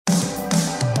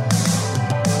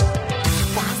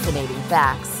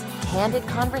facts, candid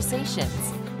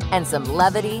conversations, and some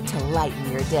levity to lighten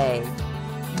your day.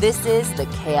 This is the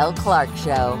Cale Clark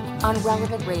Show on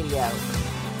Relevant Radio.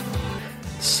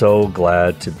 So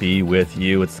glad to be with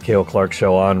you. It's the Cale Clark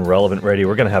Show on Relevant Radio.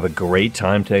 We're going to have a great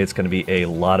time today. It's going to be a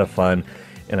lot of fun,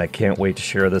 and I can't wait to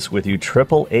share this with you.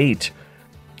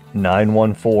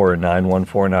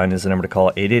 888-914-9149 is the number to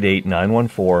call.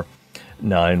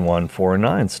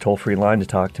 888-914-9149. It's a toll-free line to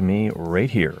talk to me right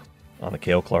here on the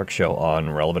Cale Clark Show on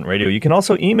Relevant Radio. You can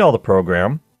also email the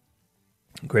program.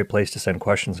 Great place to send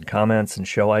questions and comments and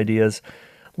show ideas.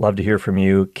 Love to hear from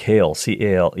you. Cale,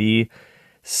 C-A-L-E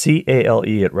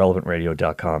at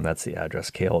relevantradio.com. That's the address,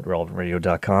 Cale at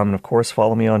relevantradio.com. And of course,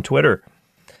 follow me on Twitter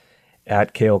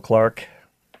at Cale Clark,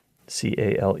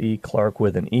 C-A-L-E, Clark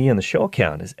with an E. And the show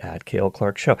account is at Cale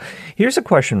Clark Show. Here's a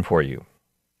question for you.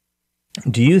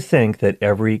 Do you think that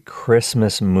every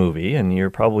Christmas movie, and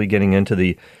you're probably getting into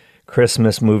the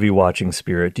Christmas movie watching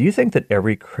spirit, do you think that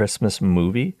every Christmas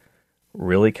movie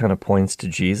really kind of points to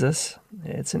Jesus?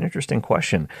 It's an interesting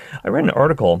question. I read an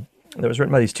article that was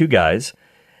written by these two guys,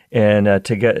 and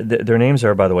their names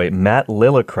are, by the way, Matt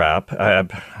Lillicrap.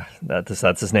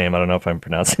 That's his name. I don't know if I'm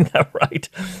pronouncing that right,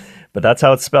 but that's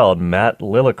how it's spelled, Matt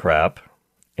Lillicrap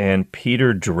and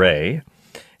Peter Dre.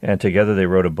 And together they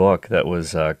wrote a book that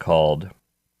was called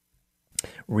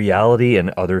Reality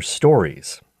and Other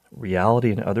Stories.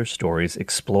 Reality and Other Stories,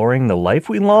 exploring the life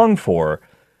we long for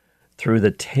through the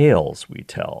tales we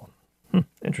tell.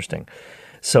 Interesting.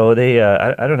 So they,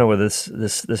 I don't know whether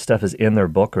this stuff is in their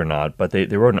book or not, but they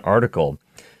wrote an article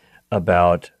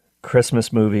about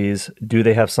Christmas movies. Do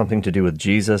they have something to do with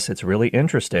Jesus? It's really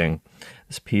interesting.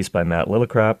 This piece by Matt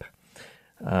Lillicrap.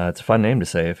 It's a fun name to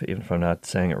say, even if I'm not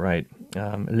saying it right.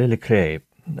 Lillicrap.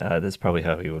 That's probably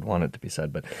how you would want it to be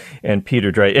said. And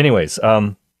Peter Dre. Anyways,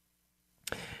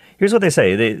 here's what they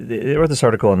say. They wrote this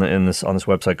article on this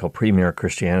website called Premier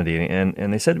Christianity,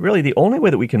 and they said, really, the only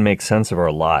way that we can make sense of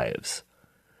our lives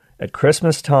at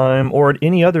Christmas time or at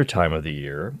any other time of the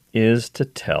year is to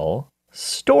tell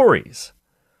stories.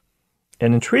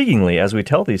 And intriguingly, as we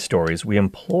tell these stories, we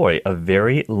employ a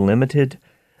very limited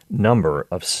number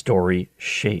of story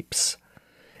shapes.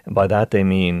 And by that, they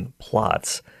mean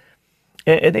plots.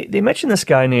 And they mentioned this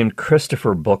guy named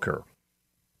Christopher Booker.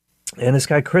 And this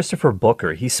guy, Christopher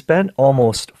Booker, he spent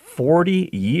almost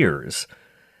 40 years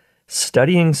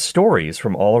studying stories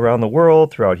from all around the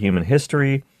world throughout human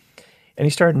history. And he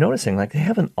started noticing, they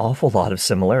have an awful lot of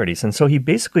similarities. And so he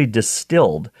basically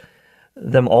distilled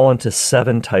them all into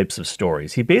 7 types of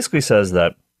stories. He basically says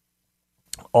that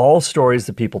all stories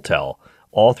that people tell,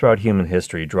 all throughout human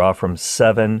history, draw from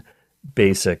 7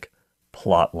 basic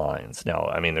plot lines. Now,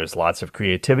 I mean, there's lots of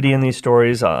creativity in these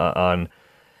stories.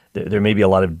 There may be a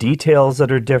lot of details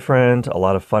that are different, a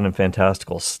lot of fun and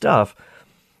fantastical stuff,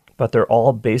 but they're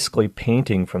all basically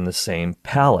painting from the same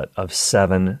palette of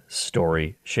 7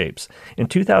 story shapes. In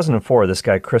 2004, this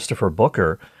guy, Christopher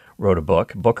Booker, wrote a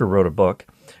book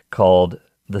called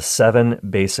The 7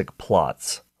 Basic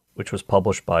Plots, which was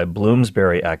published by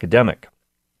Bloomsbury Academic.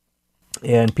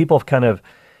 And people have kind of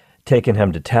taken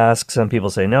him to task. Some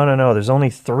people say, no, there's only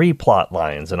 3 plot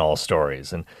lines in all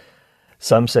stories. And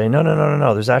some say, no,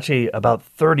 there's actually about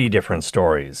 30 different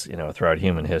stories, throughout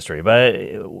human history. But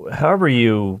however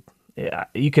you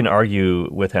can argue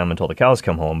with him until the cows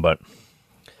come home, but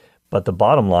the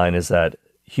bottom line is that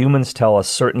humans tell a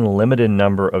certain limited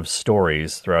number of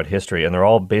stories throughout history, and they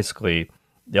all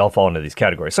fall into these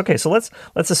categories. Okay, so let's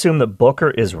assume that Booker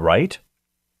is right,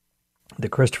 that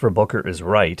Christopher Booker is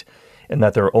right, and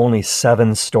that there are only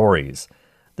 7 stories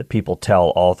that people tell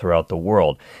all throughout the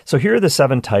world. So here are the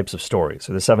 7 types of stories,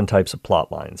 or the 7 types of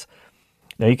plot lines.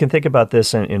 Now you can think about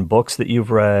this in books that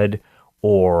you've read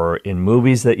or in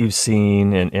movies that you've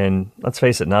seen, and let's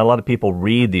face it, not a lot of people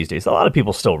read these days. A lot of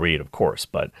people still read, of course,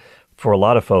 but for a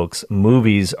lot of folks,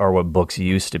 movies are what books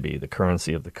used to be, the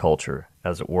currency of the culture,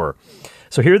 as it were.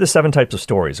 So here are the 7 types of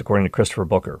stories, according to Christopher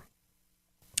Booker,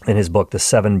 in his book, The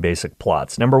 7 Basic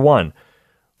Plots. Number 1,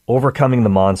 overcoming the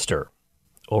monster.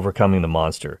 Overcoming the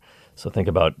monster. So think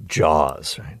about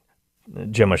Jaws, right?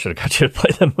 Jim, I should have got you to play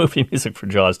the movie music for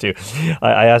Jaws, too.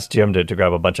 I asked Jim to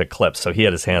grab a bunch of clips, so he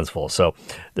had his hands full. So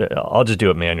I'll just do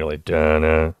it manually. Okay,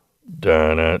 all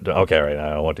right,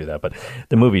 I won't do that. But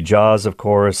the movie Jaws, of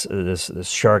course, this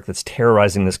shark that's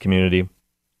terrorizing this community.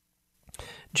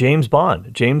 James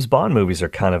Bond movies are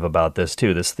kind of about this,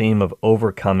 too, this theme of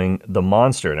overcoming the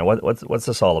monster. Now, what's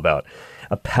this all about?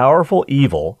 A powerful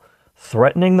evil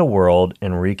threatening the world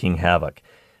and wreaking havoc.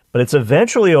 But it's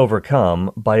eventually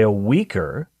overcome by a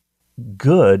weaker,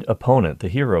 good opponent, the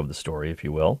hero of the story, if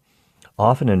you will,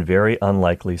 often in very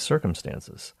unlikely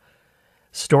circumstances.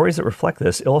 Stories that reflect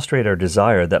this illustrate our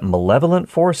desire that malevolent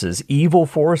forces, evil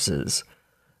forces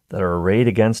that are arrayed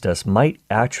against us might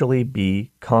actually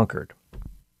be conquered.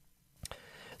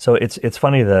 So it's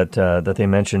funny that they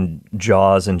mentioned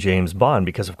Jaws and James Bond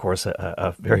because, of course,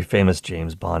 a very famous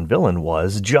James Bond villain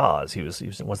was Jaws. He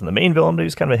wasn't the main villain, but he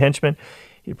was kind of a henchman.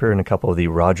 He appeared in a couple of the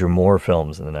Roger Moore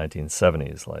films in the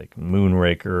 1970s, like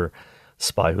Moonraker,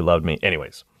 Spy Who Loved Me.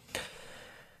 Anyways,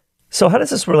 so how does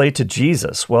this relate to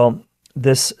Jesus? Well,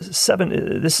 this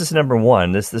is number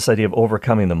one. This idea of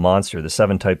overcoming the monster, the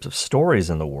 7 types of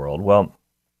stories in the world. Well,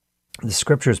 the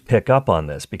scriptures pick up on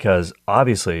this because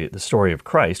obviously the story of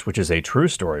Christ, which is a true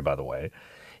story, by the way,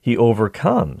 he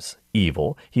overcomes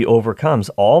evil. He overcomes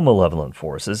all malevolent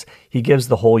forces. He gives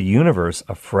the whole universe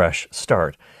a fresh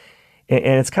start. And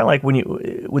it's kind of like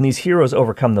when these heroes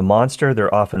overcome the monster,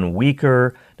 they're often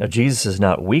weaker. Now, Jesus is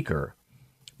not weaker,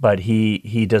 but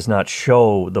he does not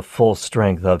show the full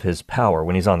strength of his power.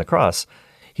 When he's on the cross,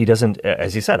 he doesn't,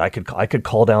 as he said, I could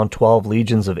call down 12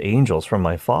 legions of angels from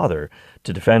my Father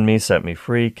to defend me, set me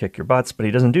free, kick your butts, but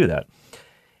he doesn't do that.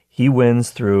 He wins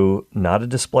through not a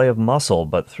display of muscle,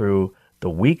 but through the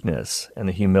weakness and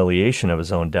the humiliation of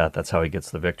his own death. That's how he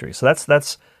gets the victory. So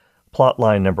that's plot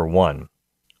line number 1,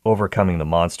 overcoming the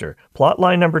monster. Plot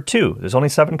line number 2, there's only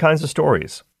 7 kinds of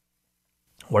stories.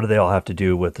 What do they all have to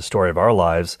do with the story of our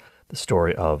lives, the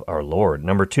story of our Lord?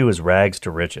 Number 2 is rags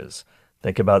to riches.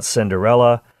 Think about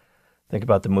Cinderella. Think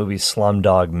about the movie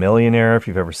Slumdog Millionaire, if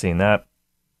you've ever seen that.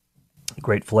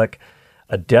 Great flick.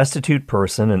 A destitute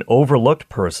person, an overlooked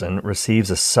person, receives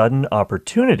a sudden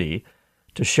opportunity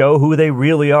to show who they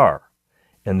really are,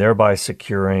 and thereby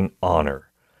securing honor.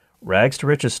 Rags to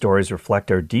riches stories reflect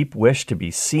our deep wish to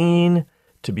be seen,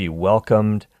 to be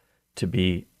welcomed, to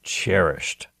be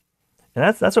cherished.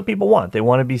 And that's what people want. They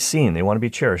want to be seen. They want to be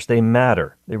cherished. They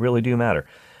matter. They really do matter.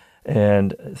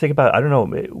 And think about, I don't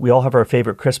know, we all have our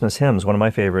favorite Christmas hymns. One of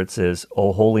my favorites is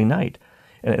O Holy Night.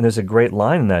 And there's a great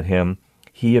line in that hymn,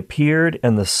 he appeared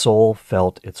and the soul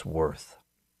felt its worth.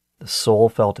 The soul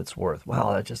felt its worth.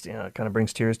 Wow, that just it kind of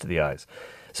brings tears to the eyes.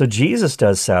 So Jesus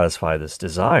does satisfy this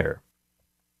desire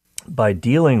by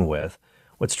dealing with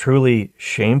what's truly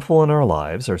shameful in our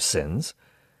lives, our sins,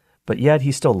 but yet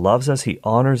he still loves us, he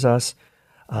honors us,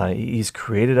 he's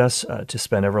created us to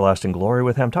spend everlasting glory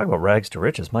with him. Talk about rags to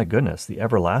riches, my goodness, the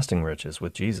everlasting riches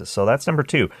with Jesus. So that's number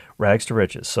 2, rags to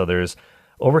riches. So there's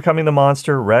overcoming the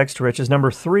monster, rags to riches.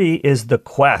 Number 3 is the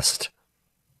quest.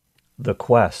 The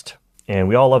quest. And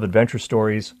we all love adventure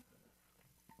stories.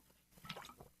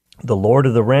 The Lord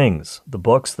of the Rings, the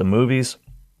books, the movies,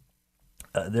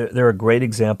 they're a great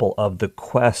example of the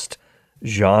quest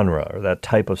genre, or that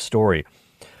type of story.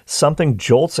 Something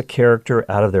jolts a character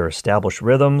out of their established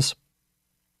rhythms,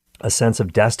 a sense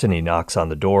of destiny knocks on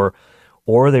the door,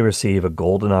 or they receive a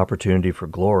golden opportunity for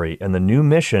glory, and the new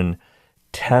mission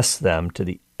tests them to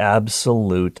the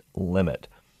absolute limit.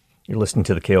 You're listening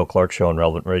to the Cale Clark Show on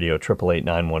Relevant Radio,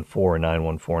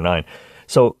 888-914-9149.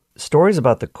 So stories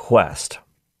about the quest,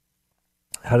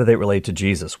 how do they relate to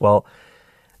Jesus? Well,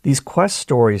 these quest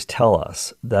stories tell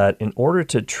us that in order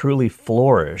to truly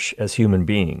flourish as human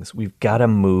beings, we've got to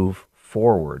move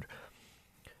forward.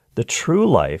 The true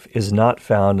life is not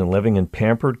found in living in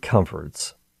pampered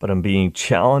comforts, but in being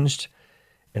challenged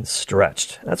and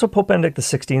stretched. That's what Pope Benedict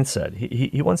XVI said.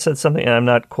 He once said something, and I'm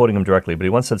not quoting him directly, but he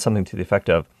once said something to the effect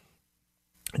of,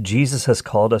 Jesus has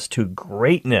called us to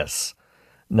greatness,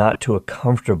 not to a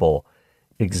comfortable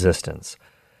existence.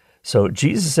 So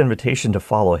Jesus' invitation to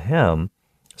follow him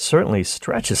certainly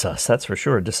stretches us, that's for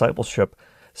sure. Discipleship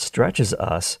stretches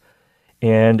us,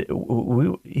 and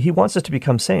he wants us to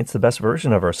become saints, the best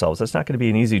version of ourselves. That's not going to be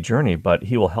an easy journey, but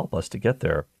he will help us to get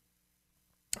there.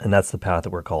 And that's the path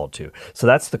that we're called to. So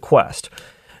that's the quest.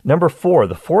 Number 4,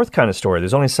 the 4th kind of story,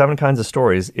 there's only 7 kinds of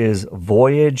stories, is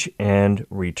voyage and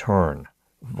return.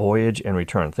 Voyage and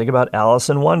return. Think about Alice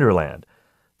in Wonderland.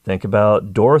 Think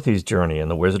about Dorothy's journey in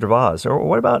The Wizard of Oz. Or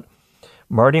what about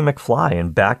Marty McFly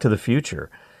in Back to the Future?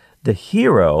 The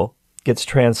hero gets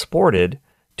transported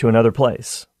to another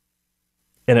place.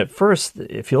 And at first,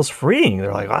 it feels freeing.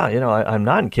 They're like, I'm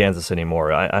not in Kansas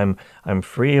anymore. I'm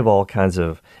free of all kinds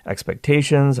of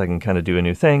expectations. I can kind of do a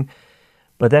new thing.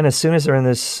 But then as soon as they're in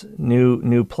this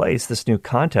new place, this new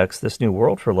context, this new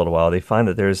world for a little while, they find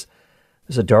that there's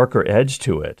a darker edge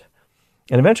to it.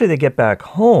 And eventually they get back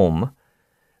home.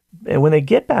 And when they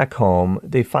get back home,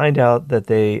 they find out that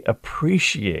they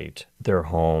appreciate their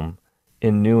home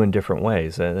in new and different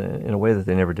ways, in a way that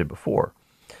they never did before.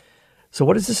 So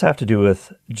what does this have to do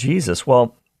with Jesus?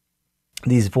 Well,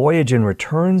 these voyage and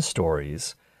return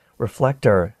stories reflect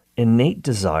our innate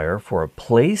desire for a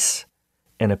place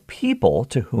and a people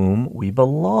to whom we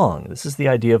belong. This is the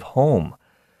idea of home.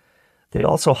 They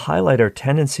also highlight our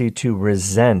tendency to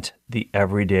resent the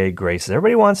everyday graces.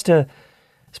 Everybody wants to,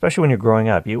 especially when you're growing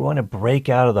up, you want to break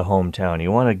out of the hometown.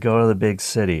 You want to go to the big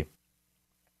city.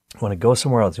 You want to go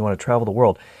somewhere else. You want to travel the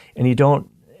world. And you don't,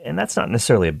 and that's not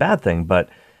necessarily a bad thing, but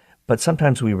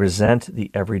sometimes we resent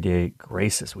the everyday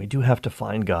graces. We do have to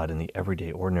find God in the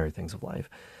everyday, ordinary things of life.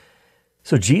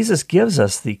 So Jesus gives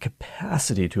us the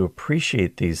capacity to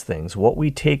appreciate these things, what we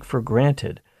take for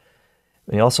granted.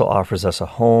 And he also offers us a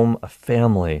home, a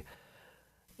family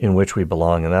in which we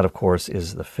belong. And that, of course,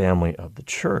 is the family of the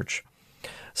church.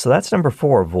 So that's number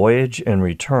 4, voyage and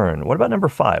return. What about number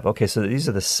 5? Okay, so these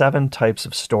are the 7 types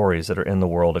of stories that are in the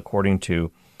world according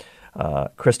to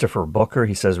Christopher Booker.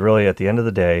 He says, really, at the end of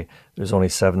the day, there's only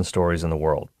 7 stories in the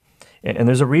world. And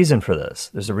there's a reason for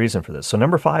this. So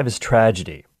number 5 is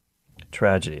tragedy.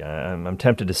 Tragedy. I'm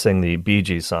tempted to sing the Bee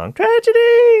Gees song,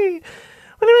 Tragedy!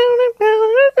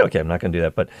 Okay, I'm not going to do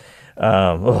that, but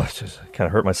just kind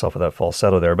of hurt myself with that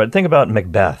falsetto there. But think about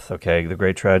Macbeth, okay, the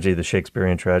great tragedy, the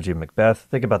Shakespearean tragedy of Macbeth.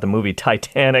 Think about the movie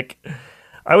Titanic.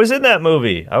 I was in that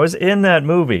movie. I was an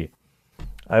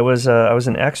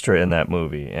extra in that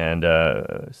movie. And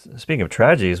speaking of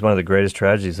tragedies, one of the greatest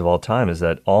tragedies of all time is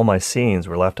that all my scenes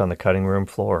were left on the cutting room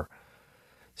floor.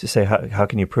 So you say, how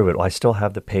can you prove it? Well, I still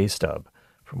have the pay stub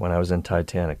from when I was in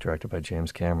Titanic, directed by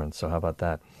James Cameron. So how about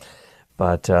that?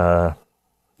 But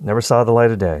never saw the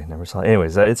light of day.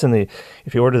 Anyways, it's in the.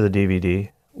 If you order the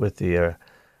DVD with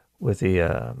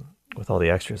all the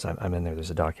extras, I'm in there.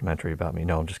 There's a documentary about me.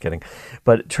 No, I'm just kidding.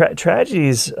 But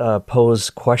tragedies pose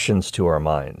questions to our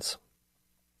minds.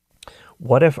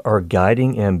 What if our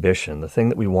guiding ambition, the thing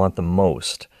that we want the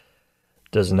most,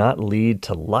 does not lead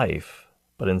to life,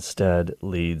 but instead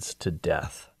leads to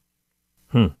death?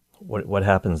 What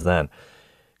happens then?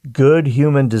 Good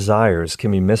human desires can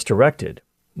be misdirected,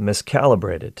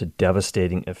 miscalibrated to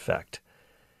devastating effect.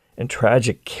 And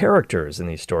tragic characters in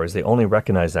these stories, they only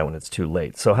recognize that when it's too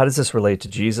late. So how does this relate to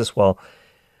Jesus? Well,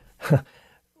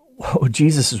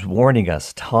 Jesus is warning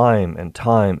us time and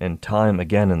time and time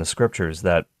again in the scriptures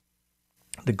that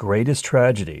the greatest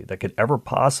tragedy that could ever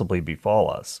possibly befall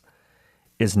us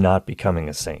is not becoming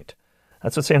a saint.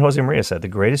 That's what St. Josemaria said. The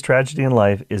greatest tragedy in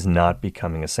life is not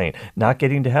becoming a saint, not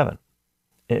getting to heaven.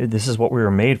 This is what we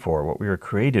were made for, what we were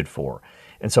created for.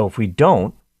 And so if we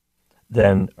don't,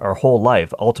 then our whole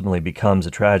life ultimately becomes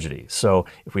a tragedy. So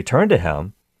if we turn to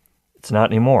him, it's not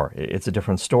anymore. It's a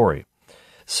different story.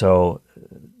 So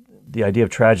the idea of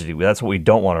tragedy, that's what we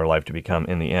don't want our life to become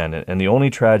in the end. And the only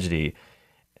tragedy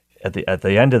at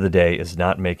the end of the day is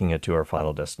not making it to our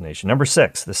final destination. Number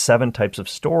 6, the 7 types of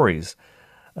stories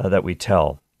that we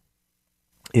tell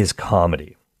is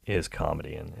comedy.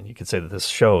 And you could say that this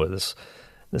show, this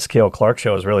Cale Clark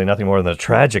show is really nothing more than a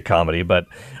tragic comedy, but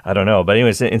I don't know. But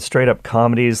anyways, in straight up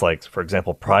comedies, like, for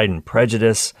example, Pride and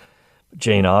Prejudice,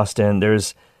 Jane Austen,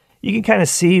 you can kind of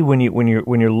see when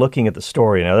you're looking at the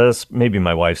story. Now, that's maybe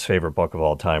my wife's favorite book of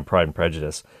all time, Pride and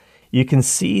Prejudice. You can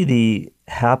see the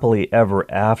happily ever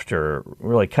after,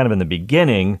 really kind of in the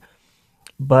beginning,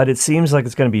 but it seems like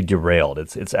it's going to be derailed.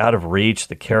 It's out of reach.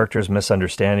 The characters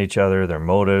misunderstand each other, their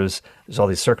motives. There's all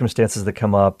these circumstances that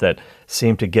come up that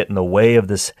seem to get in the way of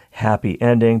this happy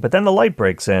ending. But then the light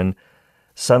breaks in.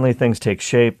 Suddenly things take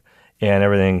shape and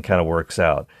everything kind of works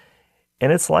out.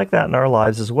 And it's like that in our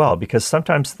lives as well, because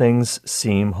sometimes things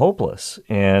seem hopeless.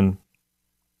 And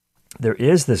there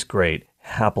is this great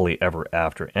happily ever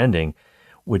after ending,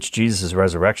 which Jesus'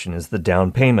 resurrection is the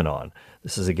down payment on.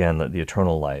 This is, again, the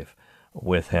eternal life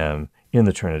with him in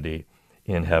the Trinity,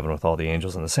 in heaven with all the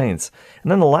angels and the saints. And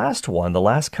then the last one, the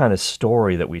last kind of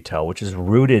story that we tell, which is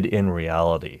rooted in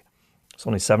reality. There's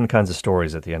only 7 kinds of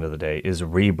stories at the end of the day, is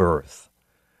rebirth.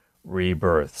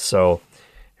 Rebirth. So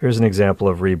here's an example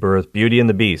of rebirth. Beauty and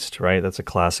the Beast, right? That's a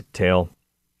classic tale.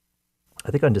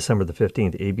 I think on December the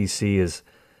 15th, ABC is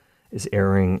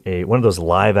airing one of those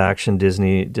live action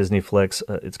Disney flicks.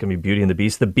 It's going to be Beauty and the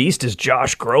Beast. The Beast is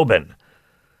Josh Groban.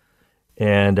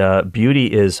 And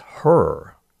Beauty is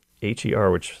Her,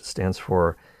 H-E-R, which stands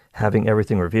for Having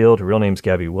Everything Revealed. Her real name's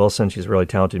Gabby Wilson. She's a really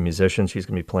talented musician. She's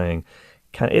going to be playing.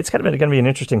 It's kind of going to be an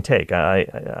interesting take.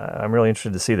 I'm really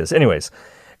interested to see this. Anyways,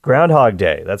 Groundhog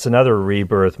Day. That's another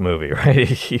rebirth movie, right?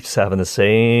 He keeps having the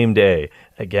same day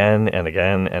again and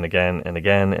again and again and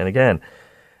again and again.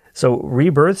 So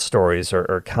rebirth stories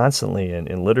are constantly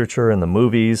in literature and the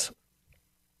movies.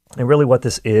 And really what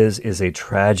this is a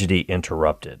tragedy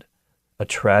interrupted. A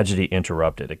tragedy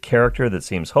interrupted. A character that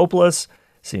seems hopeless,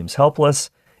 seems helpless,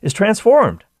 is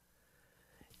transformed.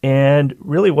 And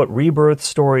really what rebirth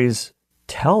stories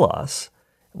tell us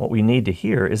What we need to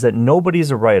hear is that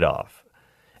nobody's a write-off.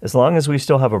 As long as we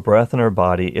still have a breath in our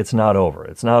body, it's not over.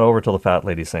 It's not over till the fat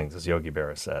lady sings, as Yogi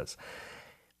Berra says.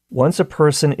 Once a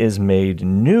person is made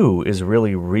new, is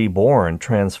really reborn,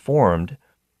 transformed,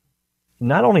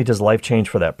 not only does life change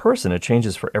for that person, it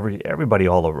changes for everybody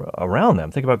all around them.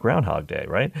 Think about Groundhog Day,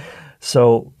 right?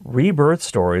 So rebirth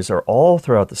stories are all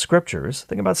throughout the scriptures.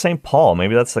 Think about St. Paul.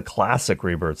 Maybe that's the classic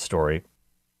rebirth story.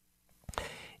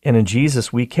 And in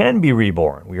Jesus, we can be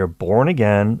reborn. We are born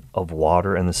again of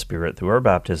water and the Spirit through our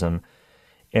baptism.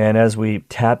 And as we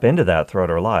tap into that throughout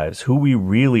our lives, who we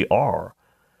really are,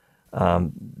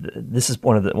 this is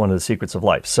one of the secrets of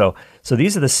life. So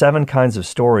these are the 7 kinds of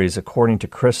stories according to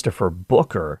Christopher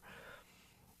Booker.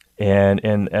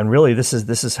 And really, this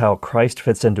is how Christ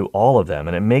fits into all of them.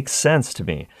 And it makes sense to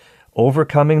me.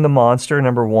 Overcoming the monster,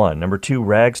 number 1. Number 2,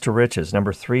 rags to riches.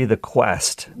 Number 3, the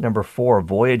quest. Number 4,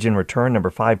 voyage and return. Number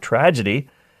 5, tragedy.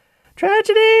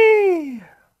 Tragedy!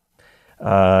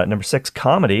 Number 6,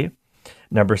 comedy.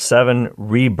 Number 7,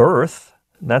 rebirth.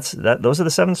 Those are the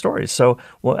 7 stories. So,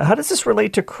 how does this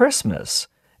relate to Christmas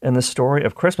and the story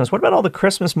of Christmas? What about all the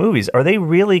Christmas movies? Are they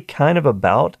really kind of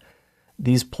about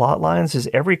these plot lines? Is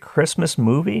every Christmas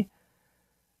movie,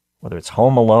 whether it's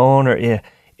Home Alone or...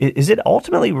 Is it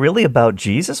ultimately really about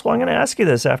Jesus? Well, I'm going to ask you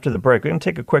this after the break. We're going to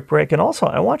take a quick break. And also,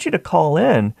 I want you to call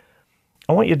in.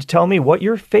 I want you to tell me what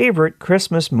your favorite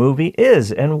Christmas movie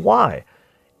is and why.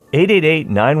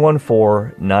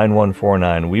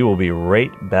 888-914-9149. We will be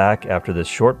right back after this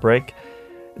short break.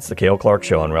 It's the Cale Clark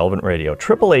Show on Relevant Radio.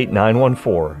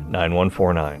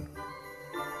 888-914-9149.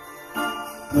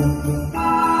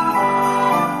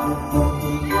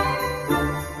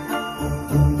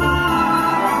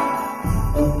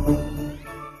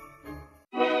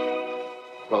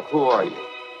 Well, who are you?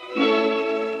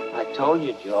 I told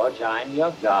you, George, I'm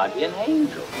your guardian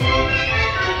angel.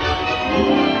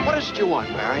 What is it you want,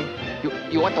 Barry?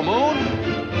 You want the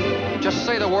moon? Just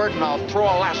say the word and I'll throw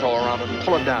a lasso around it and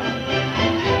pull it down.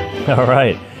 All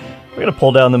right. We're going to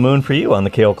pull down the moon for you on the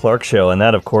Cale Clark Show. And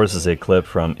that, of course, is a clip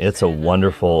from It's a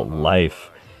Wonderful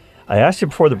Life. I asked you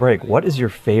before the break, what is your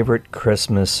favorite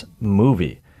Christmas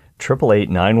movie?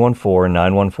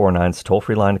 888-914-9149. It's a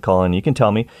toll-free line to call in. You can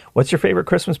tell me what's your favorite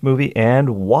Christmas movie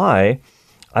and why.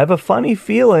 I have a funny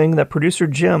feeling that producer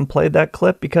Jim played that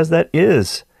clip because that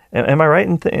is. Am I right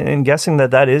in guessing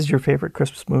that is your favorite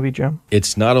Christmas movie, Jim?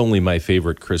 It's not only my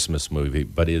favorite Christmas movie,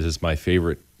 but it is my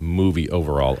favorite movie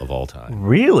overall of all time.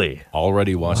 Really?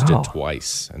 Already watched it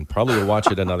twice, and probably will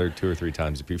watch it another 2 or 3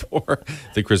 times before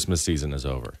the Christmas season is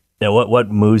over. Now, what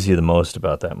moves you the most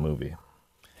about that movie?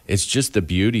 It's just the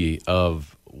beauty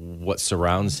of what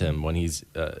surrounds him when he's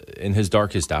in his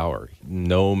darkest hour.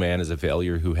 No man is a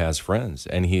failure who has friends,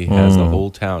 and he has the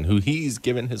whole town who he's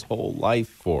given his whole life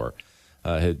for.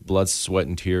 His blood, sweat,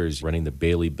 and tears running the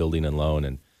Bailey building alone.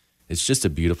 And it's just a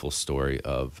beautiful story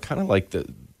of kind of like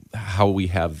how we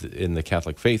have in the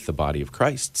Catholic faith, the body of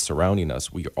Christ surrounding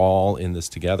us. We're all in this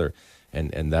together.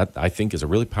 And that, I think, is a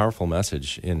really powerful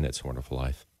message in It's a Wonderful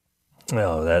Life.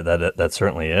 Well, that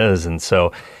certainly is. And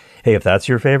so, hey, if that's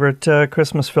your favorite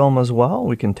Christmas film as well,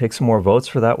 we can take some more votes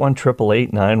for that one.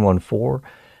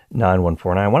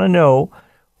 888-914-9149. I want to know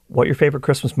what your favorite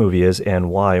Christmas movie is and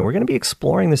why. And we're going to be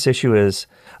exploring this issue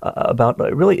about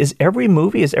really, is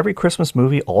every Christmas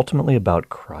movie ultimately about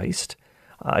Christ?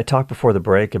 I talked before the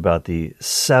break about the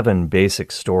 7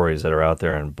 basic stories that are out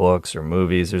there in books or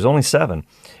movies. There's only 7,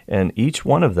 and each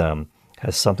one of them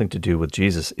has something to do with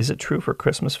Jesus. Is it true for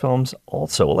Christmas films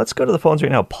also? Well, let's go to the phones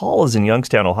right now. Paul is in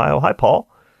Youngstown, Ohio. Hi, Paul.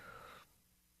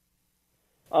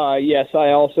 Yes, I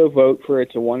also vote for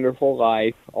It's a Wonderful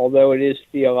Life, although it is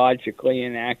theologically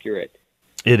inaccurate.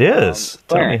 It is.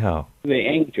 Tell me how. The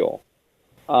angel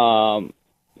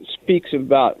speaks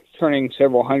about turning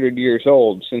several hundred years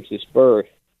old since his birth,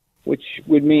 which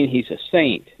would mean he's a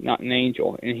saint, not an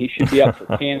angel, and he should be up for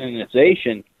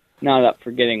canonization, not up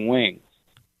for getting wings.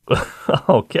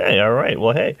 Okay, all right.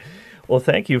 Well, hey,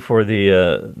 thank you for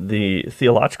the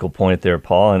theological point there,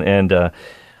 Paul, and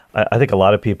I think a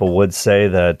lot of people would say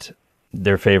that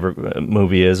their favorite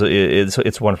movie is It's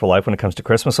a Wonderful Life when it comes to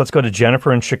Christmas. Let's go to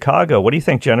Jennifer in Chicago. What do you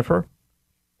think, Jennifer?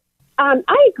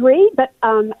 I agree, but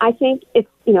I think it's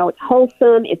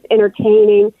wholesome, it's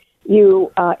entertaining,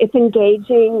 it's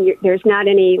engaging. There's not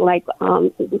any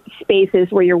spaces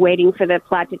where you're waiting for the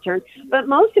plot to turn. But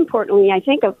most importantly, I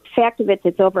think a fact of it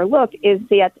that's overlooked is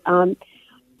that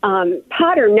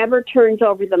Potter never turns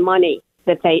over the money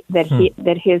that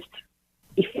his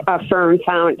firm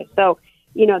found. So,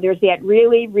 there's that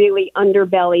really, really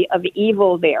underbelly of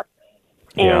evil there.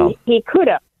 And he could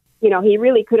have, he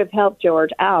really could have helped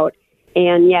George out.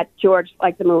 And yet George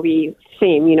liked the movie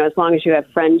Same. As long as you have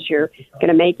friends, you're going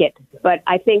to make it. But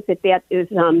I think that is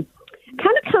kind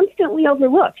of constantly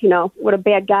overlooked, what a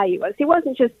bad guy he was. He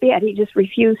wasn't just bad. He just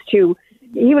refused to.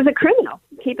 He was a criminal,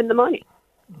 keeping the money.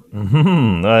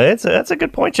 Mm-hmm. That's a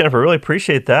good point, Jennifer. Really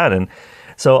appreciate that. And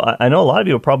so I know a lot of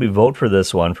you will probably vote for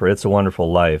this one, for It's a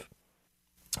Wonderful Life.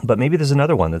 But maybe there's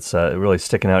another one that's really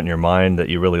sticking out in your mind that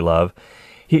you really love.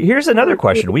 Here's another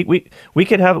question. We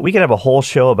could have a whole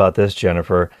show about this,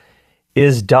 Jennifer.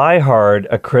 Is Die Hard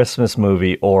a Christmas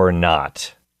movie or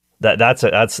not? That's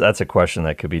a question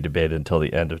that could be debated until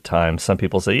the end of time. Some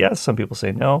people say yes, some people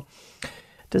say no.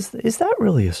 Is that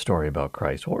really a story about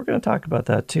Christ? Well, we're going to talk about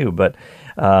that too. But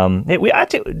Jim,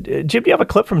 do you have a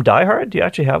clip from Die Hard? Do you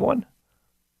actually have one?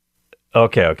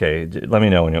 Okay. Let me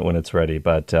know when it's ready.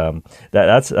 But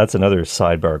that's another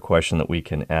sidebar question that we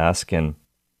can ask. And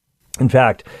in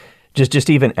fact, just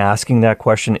even asking that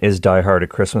question, is Die Hard a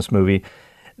Christmas movie?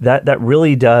 That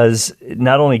really does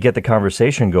not only get the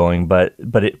conversation going, but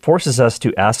it forces us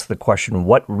to ask the question: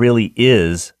 what really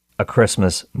is a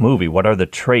Christmas movie? What are the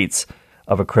traits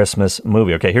of a Christmas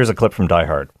movie? Okay, here's a clip from Die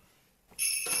Hard.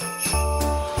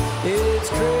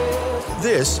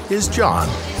 This is John.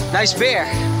 Nice beer.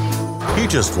 He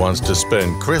just wants to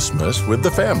spend Christmas with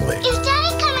the family. Is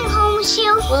Daddy coming home with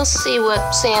you? We'll see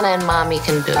what Santa and Mommy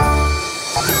can do.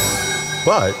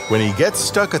 But when he gets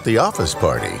stuck at the office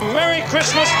party... Merry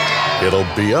Christmas! It'll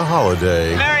be a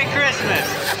holiday... Merry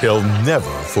Christmas! He'll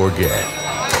never forget.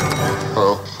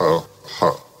 Ho, ho,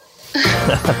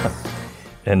 ho.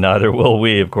 And neither will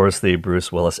we, of course, the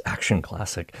Bruce Willis action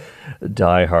classic,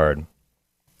 Die Hard.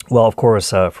 Well, of course,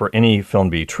 for any film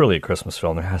to be truly a Christmas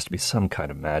film, there has to be some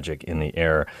kind of magic in the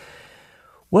air.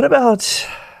 What about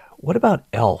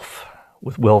Elf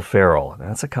with Will Ferrell?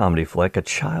 That's a comedy flick, a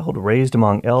child raised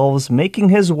among elves making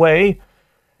his way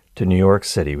to New York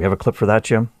City. We have a clip for that,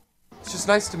 Jim? It's just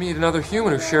nice to meet another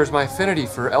human who shares my affinity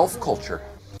for elf culture.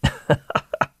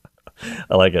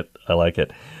 I like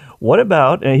it. What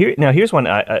about here's one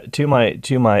to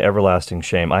my everlasting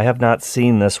shame. I have not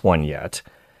seen this one yet,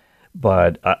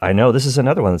 but I know this is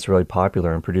another one that's really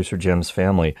popular in producer Jim's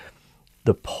family.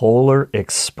 The Polar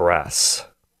Express.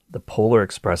 The Polar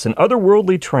Express. An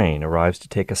otherworldly train arrives to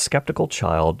take a skeptical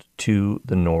child to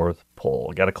the North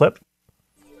Pole. Got a clip?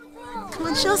 Come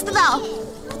on, show us the bell.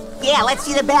 Yeah, let's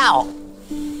see the bell.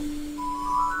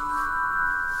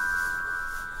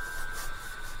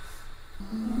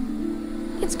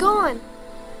 It's gone.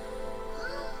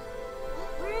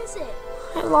 Where is it?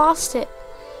 I lost it.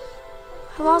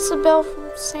 I lost the bell from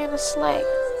Santa's sleigh.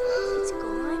 It's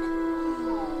gone.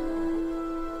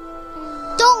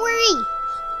 Don't worry.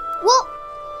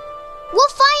 We'll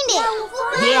find it.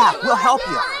 Yeah, we'll help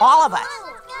you. All of us.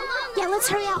 Yeah, let's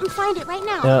hurry out and find it right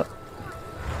now.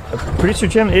 Producer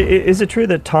Jim, is it true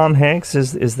that Tom Hanks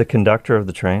is the conductor of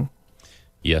the train?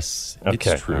 Yes,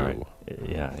 okay, it's true. Right.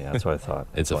 Yeah, that's what I thought.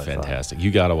 It's fantastic.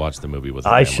 You got to watch the movie with.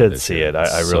 I should see it.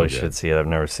 I really should see it. I've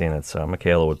never seen it, so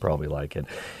Michaela would probably like it.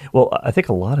 Well, I think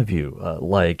a lot of you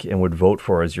like and would vote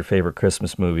for as your favorite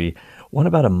Christmas movie one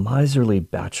about a miserly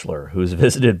bachelor who's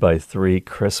visited by three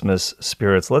Christmas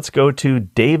spirits. Let's go to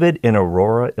David in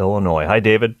Aurora, Illinois. Hi,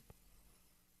 David.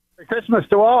 Merry Christmas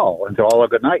to all, and to all a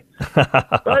good night.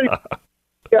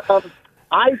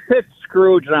 I picked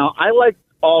Scrooge. Now, I like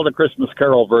all the Christmas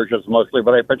Carol versions mostly,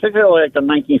 but I particularly like the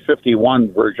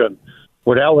 1951 version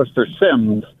with Alistair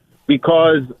Sims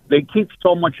because they keep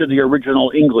so much of the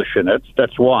original English in it.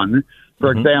 That's one.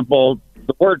 For example,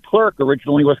 the word clerk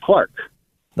originally was Clark.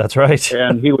 That's right.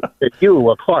 And he would say you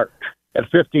a clerk at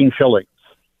 15 shillings.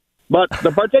 But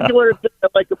the particular thing I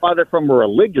like about it from a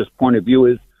religious point of view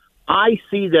is I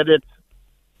see that it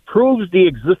proves the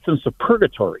existence of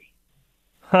purgatory.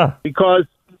 Huh. Because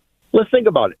let's think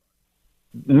about it.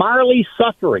 Marley's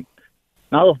suffering.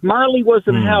 Now, if Marley was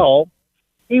in hell,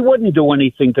 he wouldn't do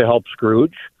anything to help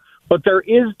Scrooge. But there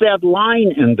is that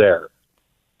line in there,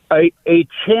 a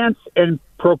chance and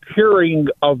procuring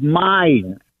of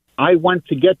mine. I went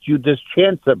to get you this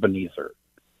chance, Ebenezer.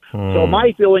 So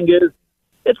my feeling is,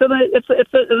 in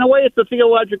a way, it's a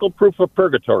theological proof of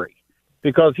purgatory,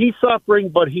 because he's suffering,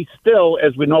 but he still,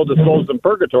 as we know, the souls in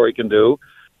purgatory can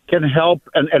help,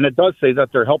 and it does say that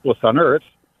they're helpless on earth.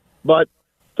 But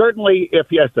certainly, if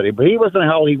he was in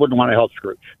hell, he wouldn't want to help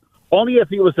Scrooge. Only if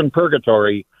he was in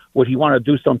purgatory would he want to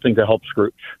do something to help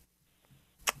Scrooge.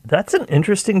 That's an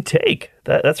interesting take.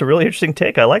 That's a really interesting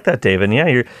take. I like that, David. And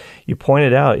yeah, you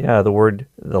pointed out,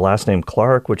 the last name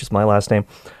Clark, which is my last name.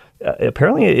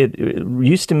 Apparently, it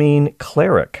used to mean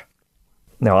cleric.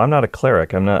 Now, I'm not a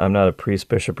cleric. I'm not a priest,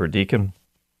 bishop, or deacon.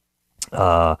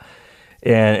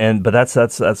 But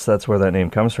that's where that name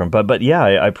comes from. But yeah,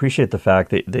 I appreciate the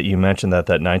fact that you mentioned that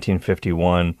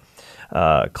 1951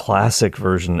 classic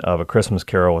version of A Christmas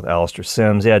Carol with Alistair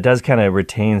Sims. Yeah, it does kind of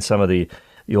retain some of the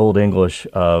Old English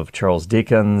of Charles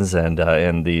Dickens and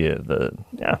the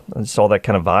just all that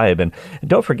kind of vibe. And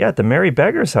don't forget, the Merry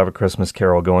Beggars have A Christmas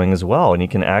Carol going as well, and you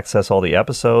can access all the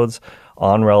episodes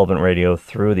on Relevant Radio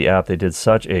through the app. They did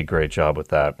such a great job with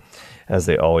that, as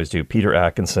they always do. Peter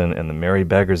Atkinson and the Merry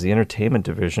Beggars, the entertainment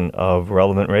division of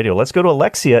Relevant Radio. Let's go to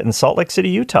Alexia in Salt Lake City,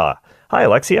 Utah. Hi,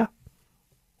 Alexia.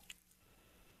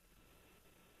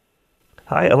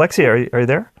 Hi, Alexia. Are you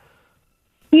there?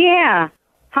 Yeah.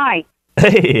 Hi.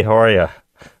 Hey, how are you?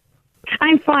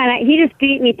 I'm fine. He just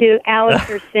beat me to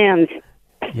Alistair Sims.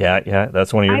 Yeah.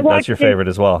 That's that's your favorite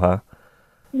as well, huh?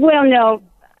 Well, no,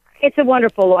 It's a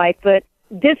Wonderful Life, but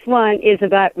this one is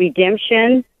about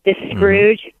redemption. This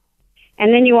Scrooge.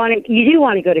 And then you do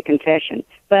want to go to confession.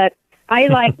 But I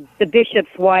like The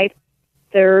Bishop's Wife,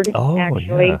 third,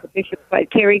 actually. Yeah. The Bishop's Wife,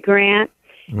 Cary Grant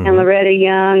and Loretta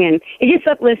Young. And it just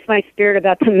uplifts my spirit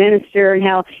about the minister and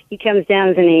how he comes down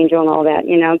as an angel and all that,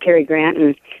 Cary Grant.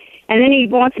 And then he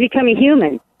wants to become a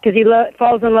human because he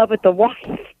falls in love with the wife.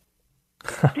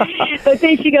 But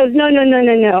then she goes, no.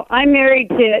 I'm married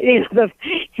to the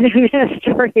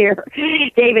minister here,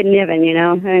 David Niven.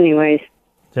 Anyways.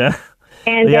 Yeah.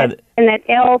 And that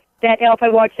elf, I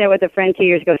watched that with a friend 2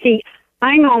 years ago. See,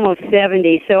 I'm almost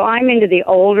 70, so I'm into the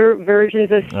older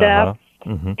versions of stuff.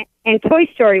 And Toy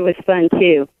Story was fun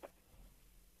too,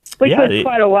 which was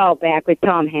quite a while back with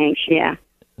Tom Hanks. Yeah.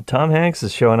 Tom Hanks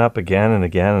is showing up again and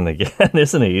again and again,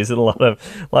 isn't he? He's in a lot of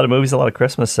movies, a lot of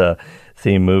Christmas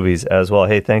themed movies as well.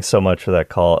 Hey, thanks so much for that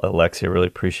call, Alexia. Really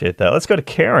appreciate that. Let's go to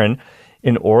Karen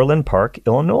in Orland Park,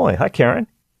 Illinois. Hi, Karen.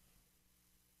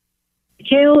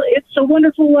 Cale, It's a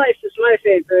Wonderful Life is my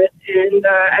favorite, and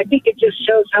I think it just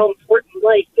shows how important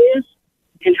life is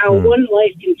and how one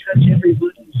life can touch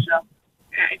everybody. So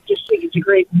I just think it's a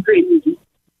great movie.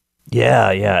 Yeah,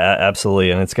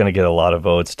 absolutely. And it's going to get a lot of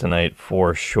votes tonight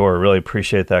for sure. Really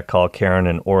appreciate that call, Karen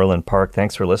in Orland Park.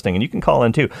 Thanks for listening. And you can call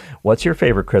in too. What's your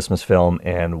favorite Christmas film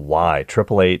and why?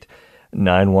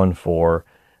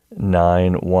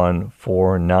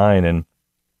 888-914-9149. And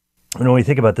when we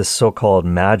think about this so-called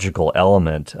magical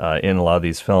element in a lot of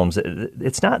these films,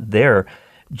 it's not there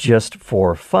just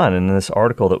for fun. And in this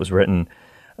article that was written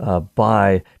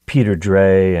by Peter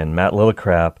Dre and Matt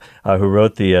Lillicrap, who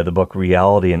wrote the book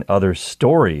Reality and Other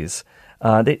Stories,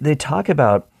 they talk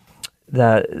about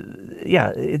that.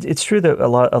 Yeah, it's true that a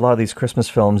lot of these Christmas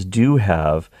films do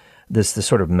have this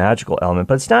sort of magical element,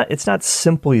 but it's not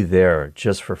simply there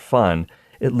just for fun.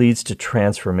 It leads to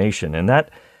transformation, and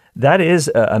that is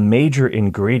a major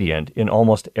ingredient in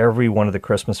almost every one of the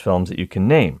Christmas films that you can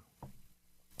name.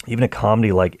 Even a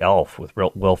comedy like Elf with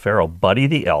Will Ferrell, Buddy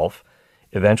the Elf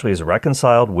eventually is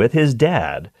reconciled with his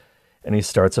dad, and he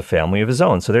starts a family of his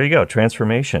own. So there you go,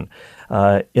 transformation.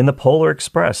 In The Polar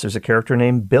Express, there's a character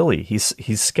named Billy. He's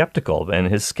skeptical,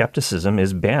 and his skepticism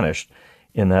is banished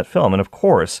in that film. And of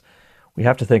course, we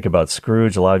have to think about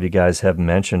Scrooge. A lot of you guys have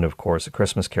mentioned, of course, A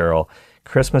Christmas Carol.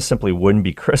 Christmas simply wouldn't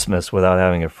be Christmas without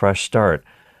having a fresh start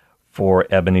for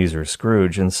Ebenezer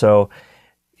Scrooge. And so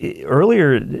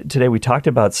earlier today, we talked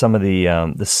about some of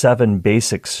the 7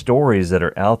 basic stories that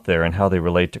are out there and how they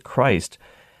relate to Christ.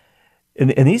 And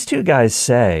these two guys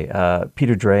say,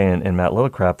 Peter Dre and Matt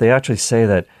Lillicrap, they actually say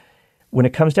that when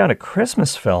it comes down to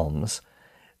Christmas films,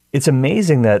 it's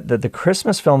amazing that the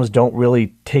Christmas films don't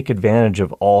really take advantage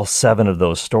of all 7 of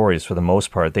those stories for the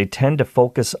most part. They tend to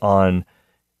focus on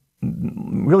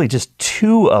really just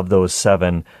 2 of those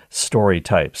 7 story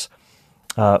types.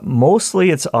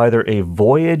 Mostly it's either a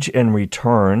voyage and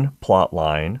return plot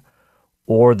line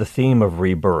or the theme of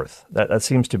rebirth. That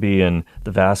seems to be in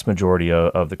the vast majority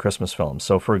of the Christmas films.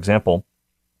 So, for example,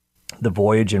 the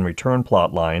voyage and return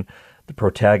plot line, the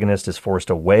protagonist is forced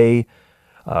away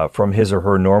from his or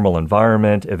her normal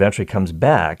environment, eventually comes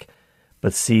back,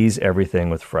 but sees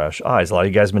everything with fresh eyes. A lot of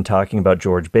you guys have been talking about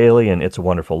George Bailey and It's a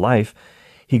Wonderful Life.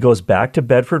 He goes back to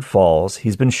Bedford Falls.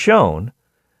 He's been shown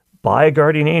by a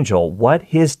guardian angel what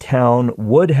his town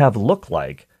would have looked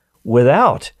like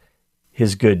without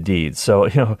his good deeds. So,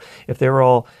 if they were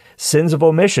all sins of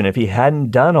omission, if he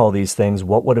hadn't done all these things,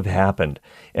 what would have happened?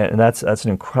 And that's an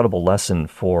incredible lesson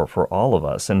for all of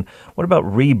us. And what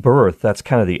about rebirth? That's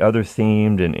kind of the other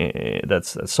themed, and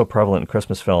that's so prevalent in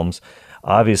Christmas films.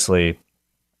 Obviously,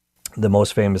 the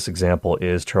most famous example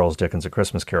is Charles Dickens' A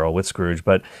Christmas Carol with Scrooge,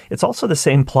 but it's also the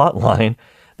same plot line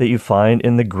that you find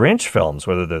in the Grinch films,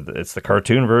 whether it's the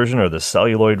cartoon version or the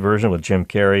celluloid version with Jim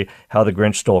Carrey, How the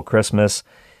Grinch Stole Christmas.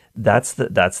 That's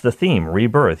the theme,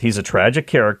 rebirth. He's a tragic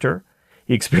character.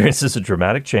 he experiences a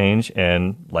dramatic change,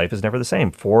 and life is never the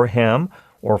same for him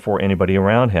or for anybody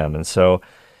around him. And so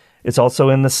it's also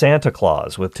in the Santa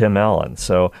Claus with Tim Allen.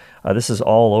 So this is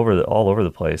all over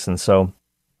the place. And so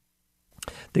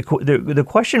the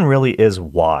question really is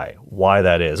why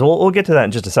that is. We'll get to that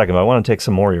in just a second, but I want to take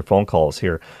some more of your phone calls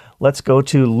here. Let's go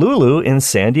to Lulu in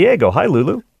San Diego. Hi,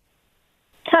 Lulu.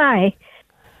 Hi.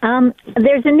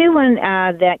 There's a new one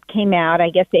that came out.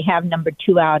 I guess they have number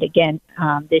 2 out again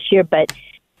this year, but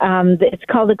it's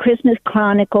called The Christmas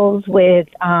Chronicles with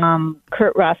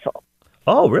Kurt Russell.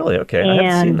 Oh, really? Okay. I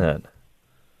haven't seen that.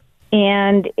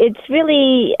 And it's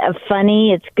really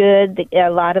funny. It's good.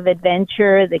 A lot of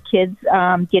adventure. The kids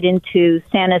get into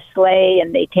Santa's sleigh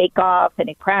and they take off and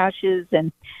it crashes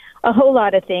and a whole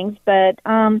lot of things. But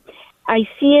I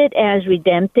see it as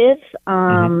redemptive.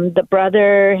 The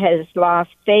brother has lost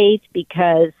faith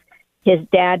because his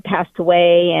dad passed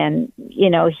away, and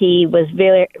he was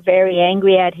very, very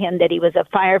angry at him that he was a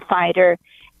firefighter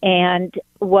and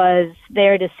was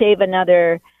there to save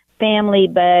another family,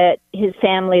 but his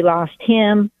family lost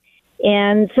him.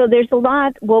 And so there's a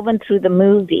lot woven through the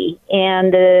movie,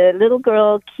 and the little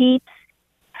girl keeps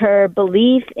her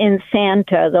belief in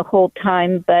Santa the whole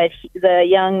time, but the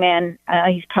young man,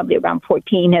 he's probably around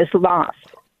 14, has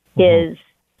lost his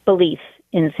belief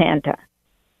in Santa.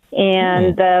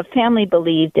 And the family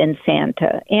believed in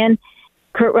Santa. And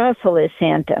Kurt Russell is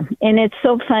Santa. And it's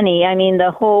so funny. I mean,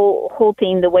 the whole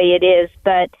thing, the way it is.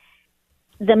 But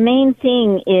the main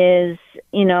thing is,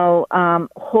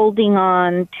 holding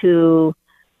on to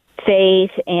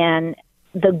faith and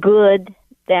the good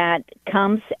that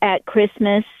comes at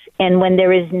Christmas. And when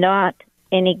there is not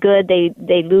any good,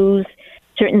 they lose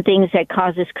certain things that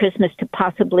causes Christmas to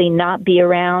possibly not be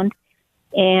around.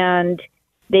 And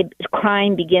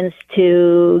crime begins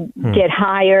to get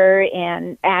higher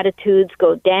and attitudes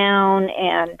go down.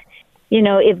 And,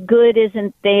 if good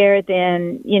isn't there,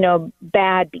 then,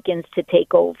 bad begins to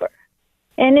take over.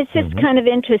 And it's just kind of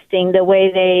interesting the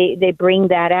way they bring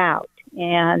that out.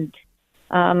 And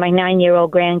my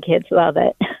 9-year-old grandkids love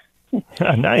it.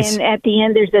 Nice. And at the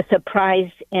end, there's a surprise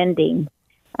ending.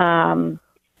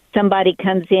 Somebody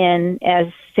comes in as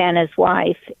Santa's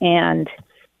wife, and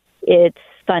it's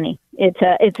funny. It's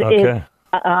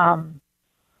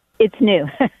new.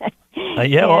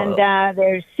 And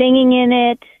there's singing in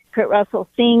it. Kurt Russell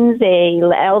sings a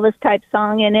Elvis type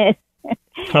song in it.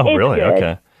 Oh, really? Good.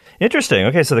 Okay. Interesting.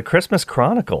 Okay, so the Christmas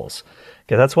Chronicles.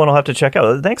 Okay, that's one I'll have to check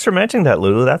out. Thanks for mentioning that,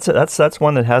 Lulu. That's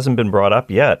one that hasn't been brought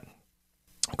up yet.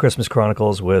 Christmas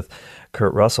Chronicles with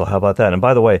Kurt Russell. How about that? And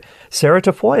by the way, Sarah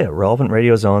Tafoya, Relevant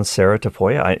Radio's own Sarah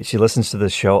Tafoya. She listens to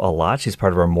this show a lot. She's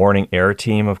part of our morning air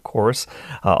team, of course,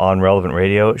 on Relevant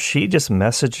Radio. She just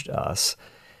messaged us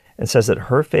and says that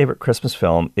her favorite Christmas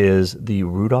film is the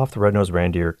Rudolph the Red-Nosed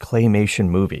Reindeer claymation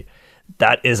movie.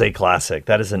 That is a classic.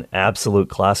 That is an absolute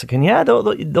classic. And yeah,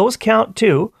 those count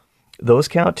too. Those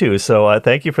count too. So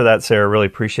thank you for that, Sarah. Really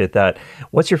appreciate that.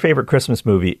 What's your favorite Christmas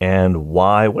movie and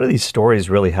why? What do these stories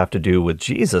really have to do with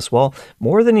Jesus? Well,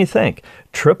 more than you think.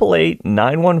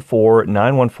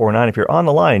 888-914-9149. If you're on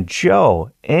the line, Joe,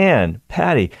 Ann,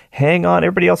 Patty, hang on.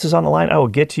 Everybody else is on the line. I will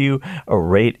get to you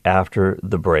right after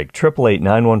the break.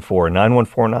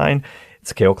 888-914-9149. It's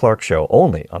the Cale Clark Show,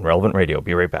 only on Relevant Radio.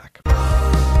 Be right back.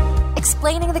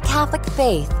 Explaining the Catholic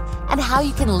faith and how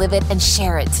you can live it and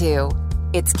share it too.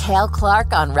 It's Cale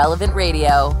Clark on Relevant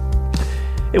Radio.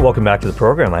 Hey, welcome back to the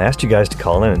program. I asked you guys to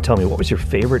call in and tell me what was your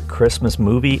favorite Christmas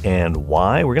movie and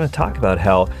why. We're going to talk about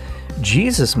how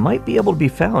Jesus might be able to be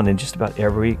found in just about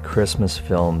every Christmas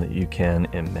film that you can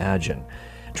imagine.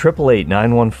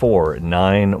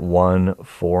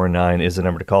 888-914-9149 is the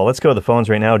number to call. Let's go to the phones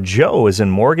right now. Joe is in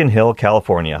Morgan Hill,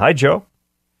 California. Hi, Joe.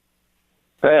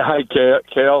 Hey, hi,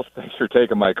 Cale. Thanks for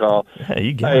taking my call. Yeah,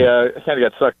 you got it. I kind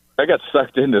of got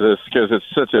sucked into this because it's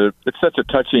such a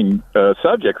touching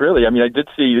subject. Really, I mean, I did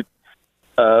see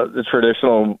the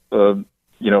traditional,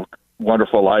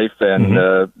 Wonderful Life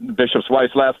and Bishop's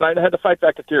Wife last night. I had to fight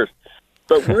back the tears.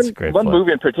 But one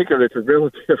movie in particular, it's a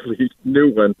relatively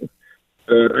new one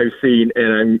I've seen,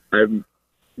 and I'm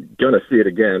gonna see it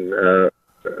again.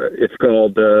 It's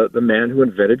called The Man Who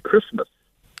Invented Christmas.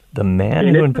 The Man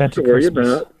Who Invented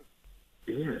Christmas.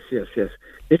 Yes.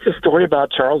 It's a story about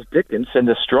Charles Dickens and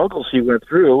the struggles he went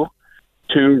through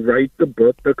to write the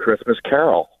book, The Christmas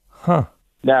Carol. Huh.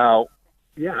 Now,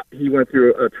 yeah, he went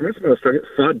through a tremendous amount of struggle,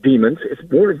 fought demons. It's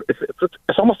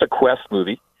almost a quest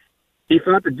movie. He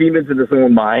fought the demons in his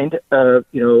own mind,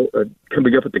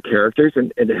 coming up with the characters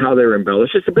and how they're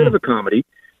embellished. It's a bit of a comedy,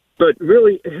 but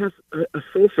really it has a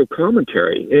social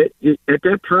commentary. At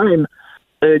that time,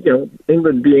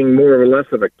 England being more or less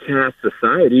of a caste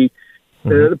society,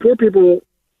 The poor people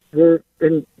were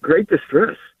in great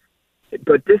distress.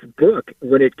 But this book,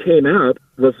 when it came out,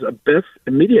 was a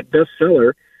immediate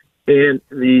bestseller, and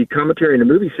the commentary in the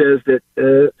movie says that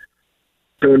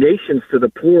donations to the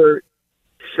poor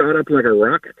shot up like a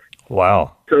rocket.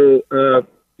 Wow. So,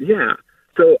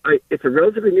 it's a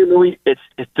relatively new movie. It's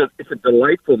a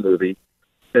delightful movie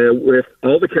with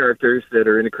all the characters that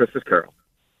are in A Christmas Carol.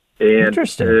 And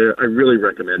Interesting. I really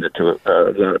recommend it to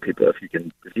a lot of people. If you get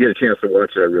a chance to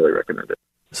watch it, I really recommend it.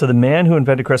 So The Man Who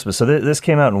Invented Christmas. So this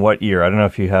came out in what year? I don't know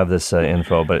if you have this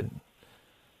info, but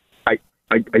I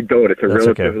don't. It's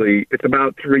It's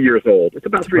about 3 years old. It's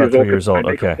about 3 years old.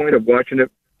 I make a point of watching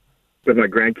it with my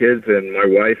grandkids and my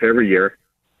wife every year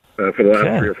for the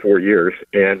last 3 or 4 years,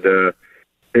 and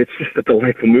it's just a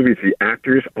delightful movie. The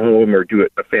actors, all of them, do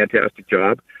a fantastic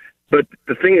job. But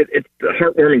the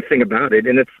heartwarming thing about it,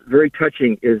 and it's very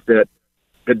touching, is that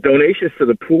the donations to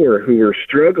the poor who were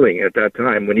struggling at that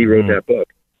time when he wrote that book,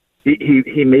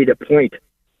 he made a point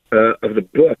of the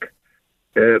book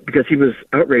because he was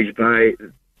outraged by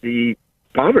the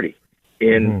poverty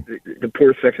in the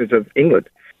poor sections of England.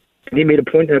 And he made a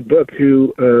point in that book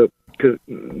to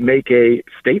make a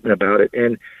statement about it,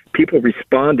 and people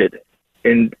responded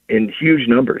in huge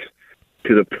numbers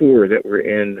to the poor that were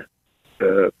in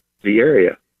the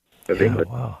area of England.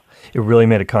 Wow. It really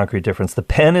made a concrete difference. The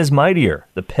pen is mightier.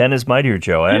 The pen is mightier,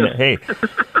 Joe. And hey,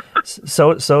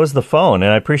 so is the phone.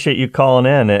 And I appreciate you calling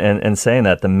in and saying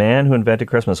that. The Man Who Invented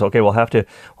Christmas. Okay, we'll have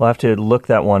to look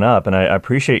that one up. And I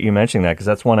appreciate you mentioning that because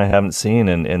that's one I haven't seen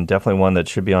and definitely one that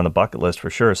should be on the bucket list for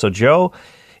sure. So Joe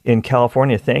in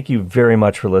California, thank you very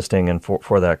much for listening and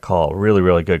for that call. Really,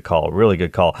 really good call. Really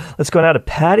good call. Let's go now to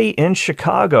Patty in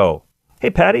Chicago.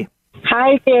 Hey, Patty.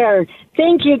 Hi there.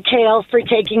 Thank you, Cale, for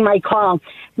taking my call.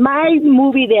 My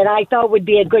movie that I thought would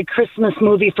be a good Christmas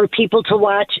movie for people to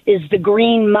watch is The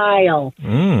Green Mile.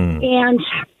 And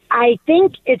I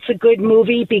think it's a good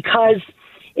movie because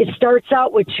it starts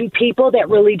out with two people that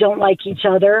really don't like each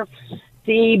other.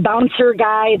 The bouncer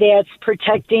guy that's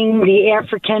protecting the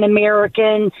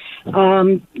African-American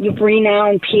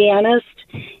renowned pianist,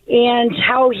 and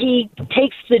how he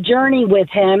takes the journey with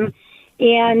him,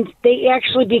 and they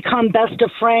actually become best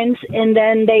of friends, and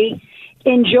then they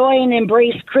enjoy and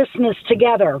embrace Christmas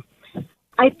together.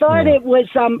 I thought it was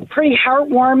pretty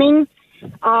heartwarming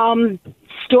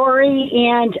story,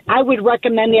 and I would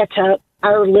recommend that to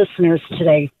our listeners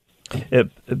today.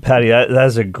 Patty, that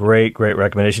is a great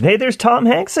recommendation. Hey, there's Tom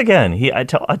Hanks again. I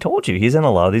told you, he's in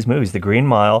a lot of these movies. The Green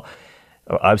Mile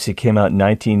obviously came out in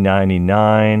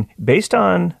 1999, based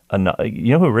on,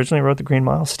 you know who originally wrote The Green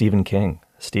Mile? Stephen King.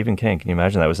 Stephen King. Can you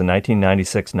imagine that? It was a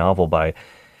 1996 novel by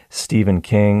Stephen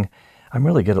King. I'm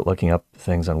really good at looking up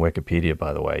things on Wikipedia,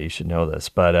 by the way. You should know this.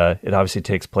 But it obviously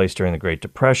takes place during the Great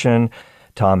Depression.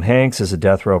 Tom Hanks is a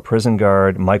death row prison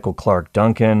guard. Michael Clark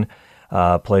Duncan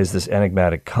plays this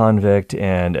enigmatic convict.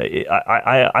 And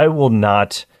I will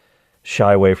not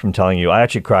shy away from telling you, I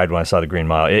actually cried when I saw The Green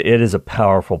Mile. It is a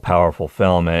powerful, powerful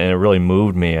film, and it really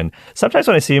moved me. And sometimes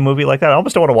when I see a movie like that, I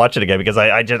almost don't want to watch it again because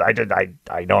I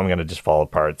know I'm going to just fall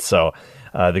apart. So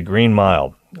The Green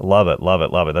Mile, love it, love it,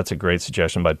 love it. That's a great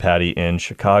suggestion by Patty in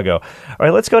Chicago. All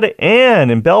right, let's go to Anne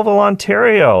in Belleville,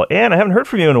 Ontario. Anne, I haven't heard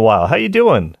from you in a while. How you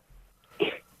doing?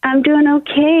 I'm doing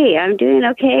okay.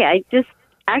 I just,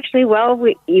 actually, while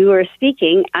you were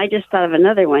speaking, I just thought of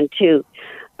another one, too.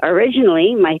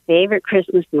 Originally, my favorite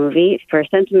Christmas movie, for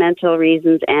sentimental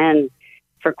reasons and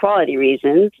for quality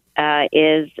reasons,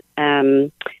 is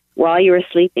While You Were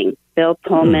Sleeping. Bill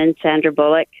Pullman, Sandra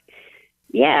Bullock.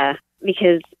 Yeah,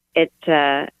 because it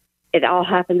all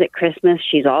happens at Christmas.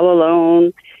 She's all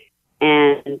alone,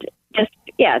 and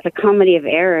it's a comedy of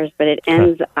errors, but it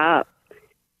ends up,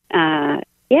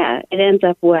 it ends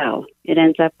up well. It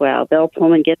ends up well. Bill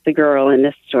Pullman gets the girl in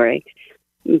this story,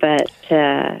 but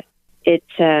it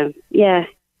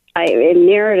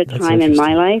mirrored a time in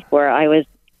my life where I was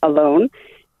alone.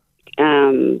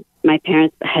 My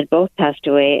parents had both passed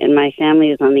away, and my family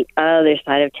was on the other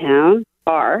side of town,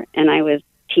 and I was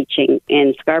teaching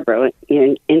in Scarborough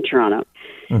in Toronto.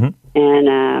 Mm-hmm.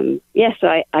 And so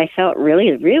I felt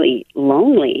really, really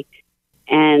lonely.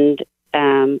 And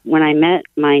when I met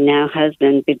my now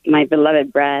husband, my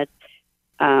beloved Brad,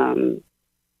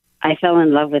 I fell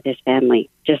in love with his family,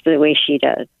 just the way she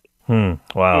does.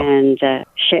 Wow. And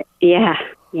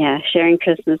sharing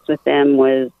Christmas with them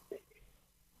was,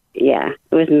 it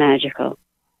was magical.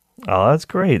 Oh, that's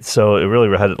great. So it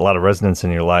really had a lot of resonance in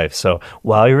your life. So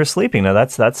while you were sleeping, now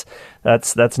that's not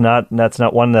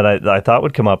one that I thought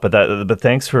would come up, but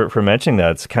thanks for mentioning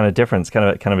that. It's kind of different. It's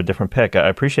kind of a different pick. I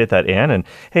appreciate that, Anne. And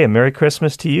hey, a Merry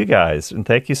Christmas to you guys, and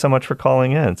thank you so much for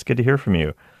calling in. It's good to hear from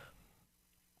you.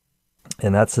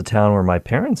 And that's the town where my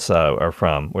parents are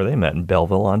from, where they met in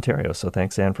Belleville, Ontario. So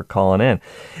thanks, Anne, for calling in.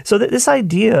 So this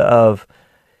idea of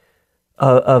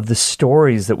the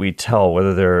stories that we tell,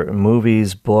 whether they're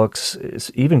movies, books,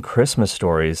 even Christmas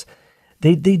stories,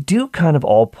 they do kind of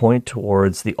all point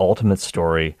towards the ultimate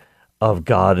story of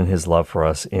God and his love for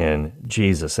us in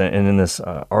Jesus. And in this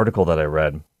article that I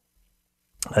read,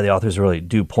 the authors really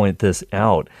do point this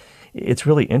out. It's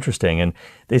really interesting. And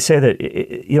they say that,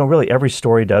 really every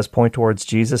story does point towards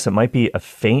Jesus. It might be a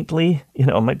faint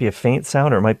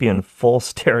sound, or it might be in full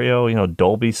stereo,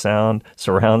 Dolby sound,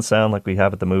 surround sound like we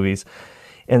have at the movies.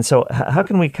 And so how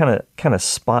can we kind of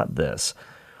spot this?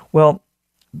 Well,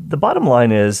 the bottom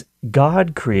line is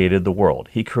God created the world.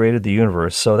 He created the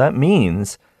universe. So that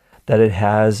means that it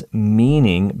has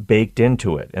meaning baked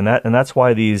into it. And that's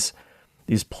why these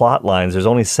plot lines, there's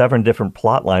only 7 different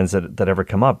plot lines that ever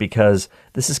come up, because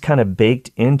this is kind of baked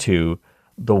into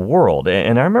the world.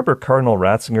 And I remember Cardinal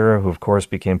Ratzinger, who of course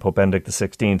became Pope Benedict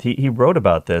XVI, he wrote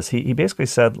about this. He basically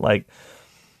said, like,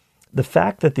 the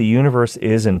fact that the universe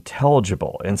is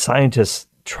intelligible and scientists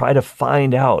try to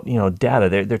find out, data,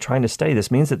 they're trying to study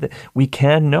this, means that we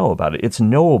can know about it. It's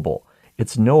knowable.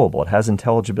 It has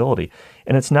intelligibility.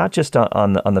 And it's not just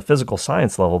on the physical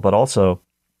science level, but also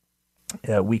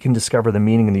we can discover the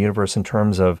meaning in the universe in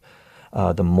terms of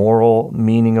the moral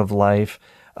meaning of life,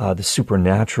 the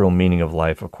supernatural meaning of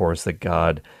life, of course, that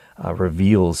God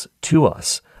reveals to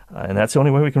us. And that's the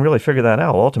only way we can really figure that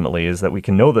out, ultimately, is that we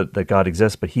can know that God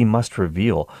exists, but he must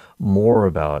reveal more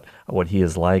about what he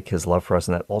is like, his love for us,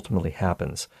 and that ultimately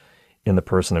happens in the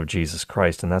person of Jesus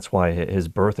Christ. And that's why his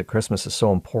birth at Christmas is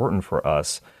so important for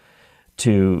us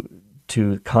to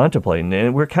contemplate.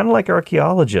 And we're kind of like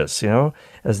archaeologists,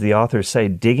 as the authors say,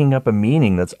 digging up a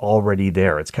meaning that's already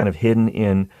there. It's kind of hidden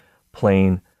in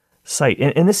plain sight.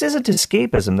 And this isn't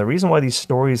escapism. The reason why these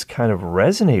stories kind of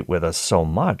resonate with us so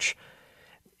much,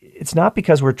 it's not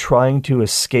because we're trying to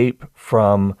escape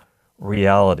from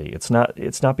reality. It's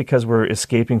not because we're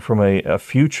escaping from a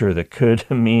future that could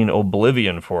mean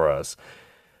oblivion for us.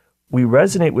 We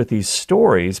resonate with these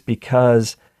stories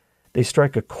because they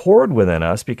strike a chord within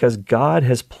us, because God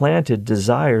has planted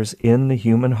desires in the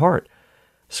human heart.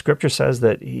 Scripture says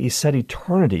that he set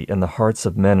eternity in the hearts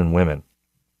of men and women.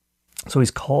 So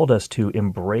he's called us to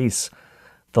embrace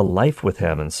the life with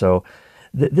him. And so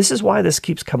this is why this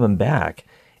keeps coming back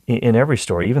in every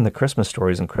story, even the Christmas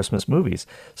stories and Christmas movies.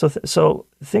 So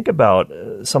think about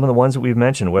some of the ones that we've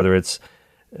mentioned, whether it's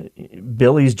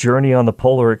Billy's journey on the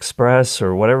Polar Express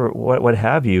or whatever, what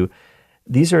have you.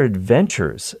 These are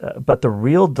adventures, but the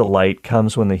real delight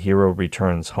comes when the hero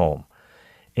returns home.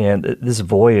 And this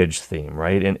voyage theme,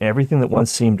 right? And everything that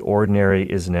once seemed ordinary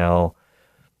is now,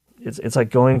 it's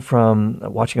like going from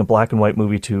watching a black and white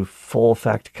movie to full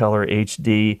Facticolor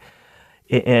HD.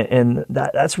 And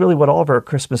that's really what all of our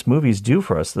Christmas movies do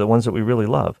for us, the ones that we really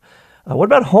love. What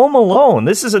about Home Alone?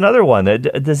 This is another one.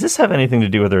 Does this have anything to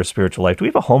do with our spiritual life? Do we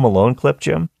have a Home Alone clip,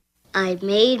 Jim? I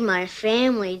made my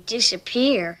family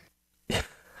disappear.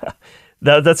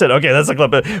 That's it. Okay, that's the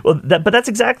clip. But that's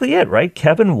exactly it, right?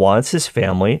 Kevin wants his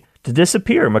family to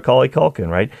disappear, Macaulay Culkin,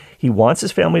 right? He wants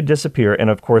his family to disappear, and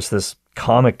of course this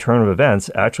comic turn of events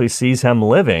actually sees him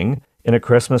living in a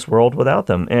Christmas world without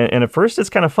them. And at first it's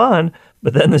kind of fun,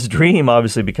 but then this dream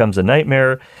obviously becomes a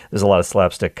nightmare. There's a lot of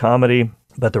slapstick comedy,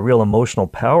 but the real emotional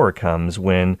power comes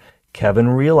when Kevin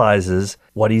realizes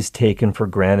what he's taken for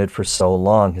granted for so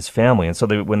long, his family. And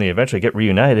so when they eventually get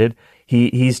reunited,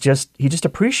 he just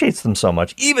appreciates them so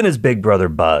much, even his big brother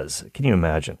Buzz. Can you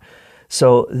imagine?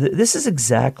 So this is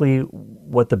exactly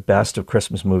what the best of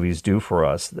Christmas movies do for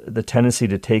us. The tendency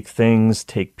to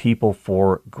take people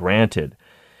for granted.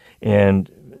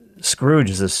 And Scrooge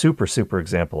is a super, super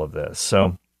example of this.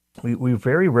 So we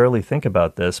very rarely think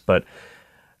about this, but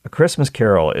A Christmas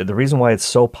Carol, the reason why it's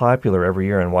so popular every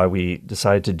year and why we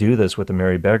decided to do this with the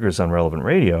Merry Beggars on Relevant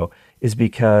Radio is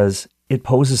because it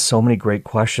poses so many great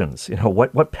questions.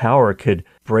 What power could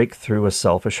break through a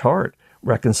selfish heart,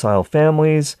 reconcile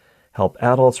families, help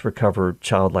adults recover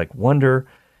childlike wonder?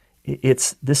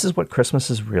 This is what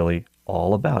Christmas is really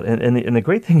all about. And the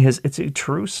great thing is it's a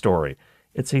true story.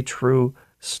 It's a true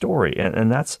story.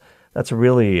 And that's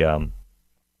really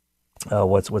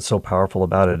what's so powerful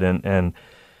about it. And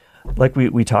like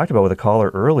we talked about with a caller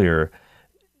earlier,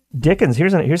 Dickens.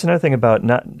 Here's another thing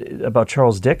about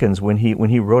Charles Dickens. When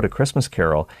he wrote A Christmas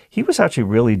Carol, he was actually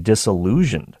really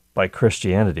disillusioned by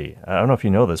Christianity. I don't know if you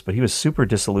know this, but he was super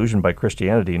disillusioned by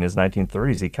Christianity in his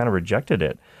 1930s. He kind of rejected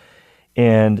it,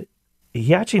 and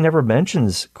he actually never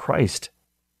mentions Christ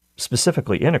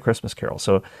specifically in A Christmas Carol.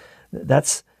 So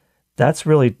that's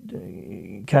really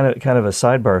kind of a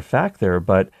sidebar fact there.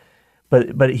 But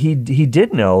he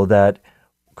did know that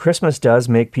Christmas does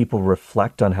make people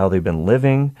reflect on how they've been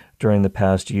living during the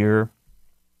past year,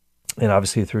 and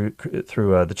obviously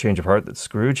through the change of heart that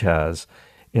Scrooge has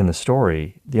in the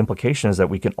story. The implication is that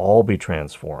we can all be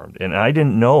transformed. And I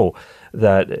didn't know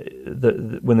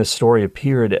that when this story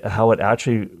appeared, how it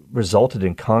actually resulted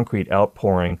in concrete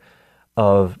outpouring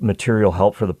of material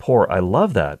help for the poor. I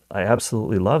love that. I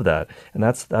absolutely love that. And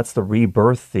that's the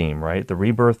rebirth theme, right? The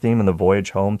rebirth theme and the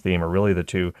voyage home theme are really the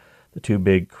two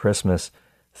big Christmas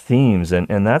themes.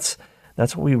 And that's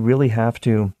what we really have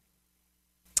to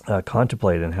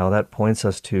contemplate, and how that points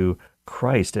us to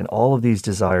Christ. And all of these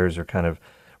desires are kind of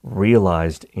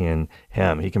realized in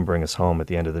him. He can bring us home at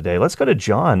the end of the day. Let's go to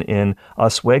John in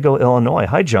Oswego, Illinois.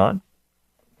 Hi, John.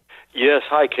 Yes,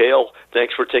 hi, Cale.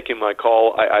 Thanks for taking my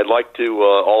call. I'd like to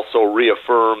also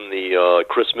reaffirm the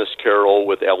Christmas Carol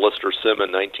with Alistair Sim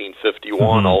in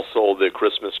 1951, also the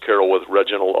Christmas Carol with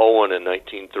Reginald Owen in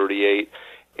 1938,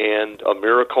 and A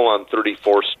Miracle on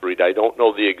 34th Street. I don't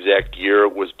know the exact year.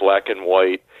 It was black and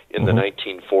white in the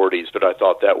 1940s, but I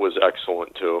thought that was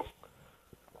excellent, too.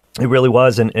 It really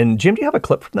was. And Jim, do you have a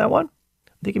clip from that one?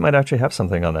 I think you might actually have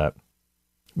something on that.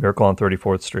 Miracle on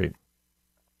 34th Street.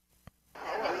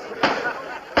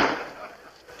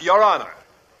 Your Honor,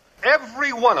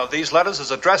 every one of these letters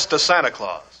is addressed to Santa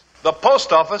Claus. The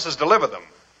post office has delivered them.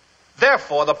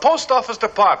 Therefore, the Post Office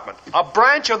Department, a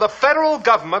branch of the federal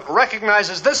government,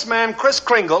 recognizes this man, Kris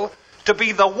Kringle, to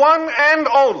be the one and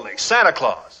only Santa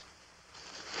Claus.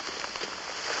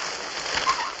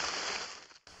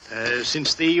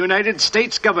 Since the United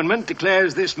States government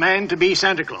declares this man to be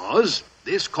Santa Claus,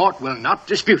 this court will not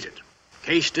dispute it.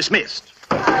 Case dismissed.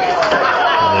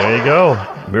 There you go.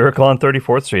 Miracle on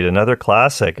 34th Street, another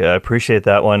classic. I appreciate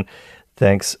that one.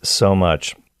 Thanks so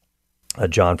much,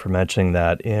 John, for mentioning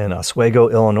that in Oswego,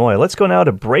 Illinois. Let's go now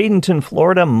to Bradenton,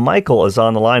 Florida. Michael is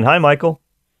on the line. Hi, Michael.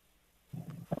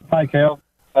 Hi, Cale.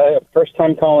 First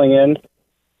time calling in.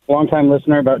 Long-time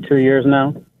listener, about 2 years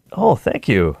now. Oh, thank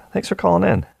you. Thanks for calling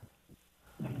in.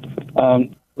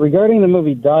 Regarding the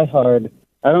movie Die Hard,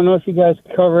 I don't know if you guys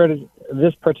covered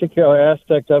this particular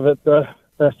aspect of it, the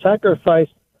sacrifice,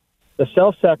 the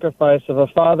self-sacrifice of a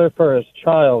father for his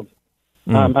child.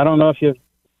 I don't know if you've,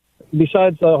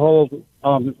 besides the whole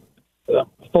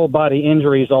full body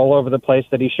injuries all over the place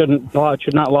that he should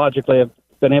not logically have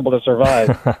been able to survive.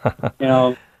 You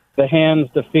know, the hands,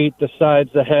 the feet, the sides,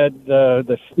 the head,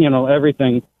 the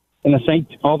everything, and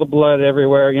all the blood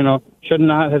everywhere. You know, should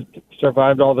not have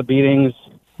survived all the beatings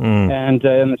and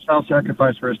the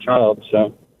self-sacrifice for his child.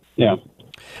 So, yeah.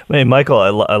 Hey, Michael,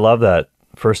 I love that.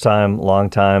 First time, long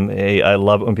time. Hey, I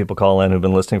love it when people call in who've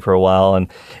been listening for a while.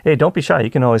 And hey, don't be shy. You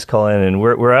can always call in. And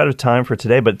we're out of time for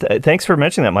today. But thanks for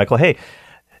mentioning that, Michael. Hey,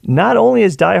 not only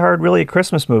is Die Hard really a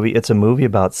Christmas movie, it's a movie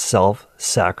about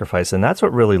self-sacrifice. And that's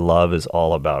what really love is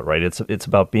all about, right? It's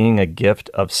about being a gift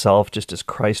of self, just as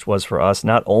Christ was for us,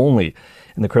 not only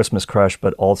in the Christmas crush,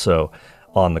 but also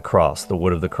on the cross, the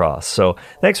wood of the cross. So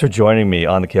thanks for joining me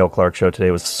on the Cale Clark Show today.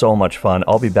 It was so much fun.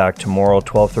 I'll be back tomorrow,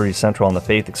 12:30 Central on The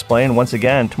Faith Explained. Once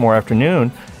again, tomorrow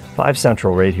afternoon, 5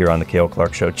 Central, right here on the Cale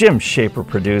Clark Show. Jim Shaper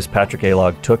produced. Patrick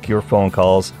Alog took your phone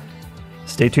calls.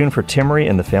 Stay tuned for Timmery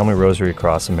and the Family Rosary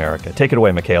across America. Take it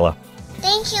away, Michaela.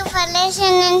 Thank you for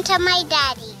listening to my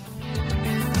daddy.